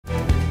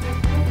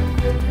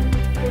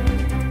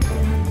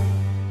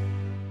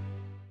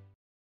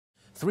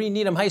Three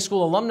Needham High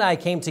School alumni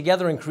came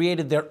together and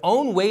created their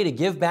own way to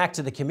give back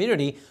to the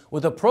community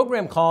with a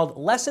program called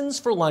Lessons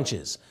for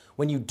Lunches.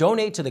 When you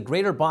donate to the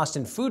Greater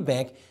Boston Food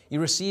Bank, you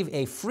receive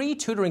a free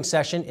tutoring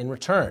session in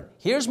return.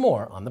 Here's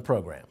more on the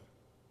program.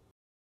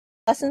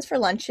 Lessons for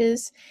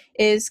Lunches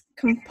is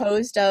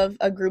composed of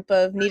a group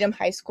of Needham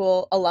High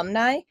School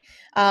alumni,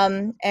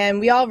 and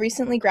we all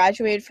recently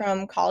graduated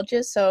from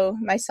colleges. So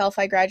myself,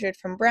 I graduated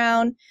from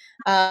Brown,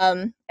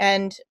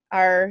 and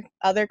our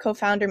other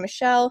co-founder,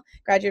 Michelle,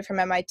 graduated from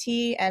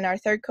MIT, and our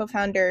third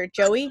co-founder,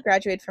 Joey,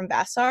 graduated from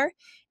Vassar.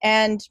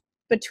 And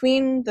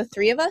between the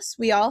three of us,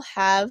 we all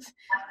have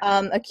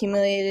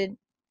accumulated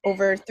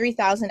over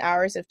 3,000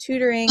 hours of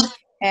tutoring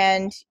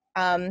and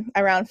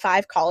around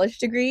 5 college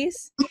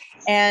degrees.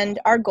 And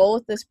our goal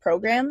with this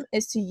program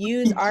is to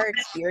use our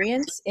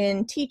experience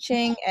in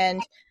teaching and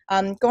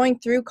going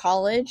through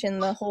college and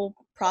the whole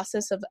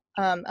process of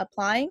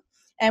applying.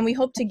 And we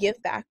hope to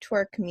give back to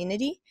our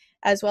community,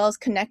 as well as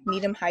connect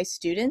Needham High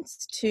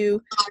students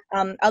to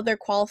other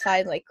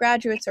qualified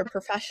graduates or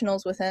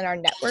professionals within our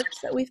networks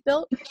that we've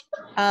built.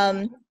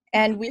 And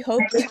we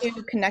hope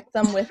to connect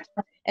them with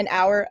an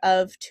hour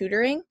of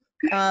tutoring.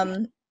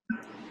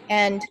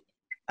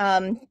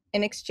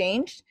 In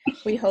exchange,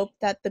 we hope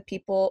that the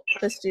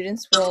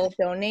students will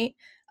donate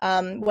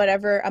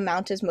whatever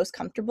amount is most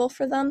comfortable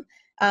for them.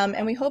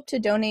 And we hope to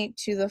donate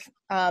to the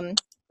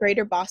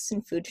Greater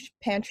Boston Food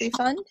Pantry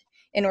Fund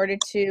in order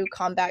to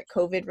combat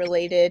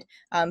COVID-related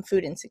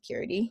food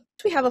insecurity.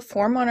 We have a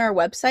form on our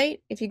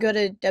website. If you go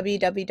to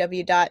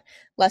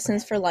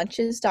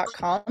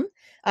www.lessonsforlunches.com,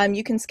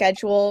 you can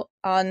schedule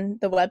on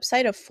the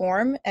website a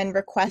form and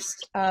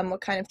request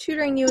what kind of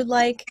tutoring you would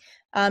like,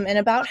 and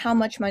about how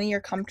much money you're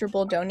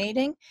comfortable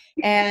donating.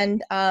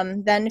 And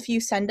then if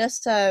you send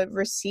us a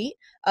receipt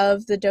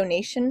of the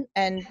donation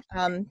and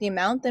the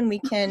amount, then we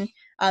can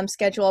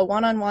schedule a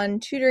one-on-one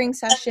tutoring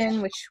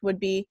session, which would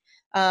be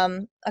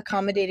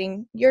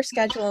accommodating your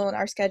schedule and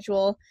our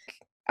schedule.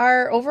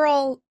 Our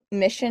overall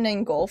mission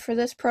and goal for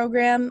this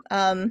program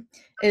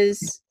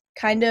is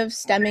kind of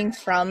stemming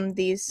from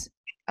these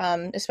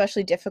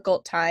especially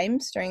difficult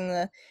times during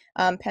the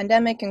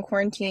pandemic and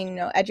quarantine.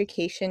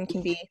 Education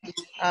can be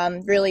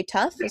really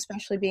tough,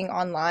 especially being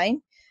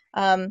online.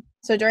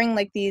 So during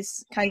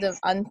these kinds of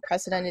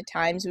unprecedented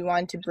times, we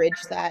wanted to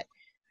bridge that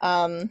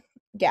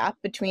gap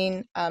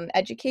between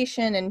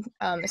education and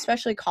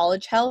especially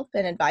college help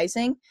and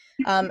advising,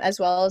 as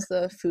well as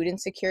the food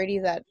insecurity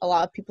that a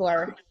lot of people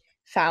are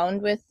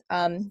found with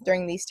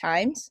during these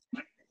times.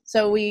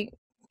 So we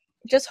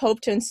just hope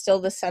to instill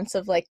this sense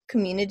of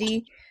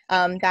community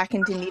back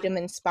into Needham,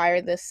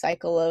 inspire this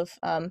cycle of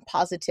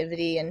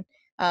positivity and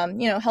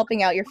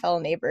helping out your fellow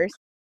neighbors.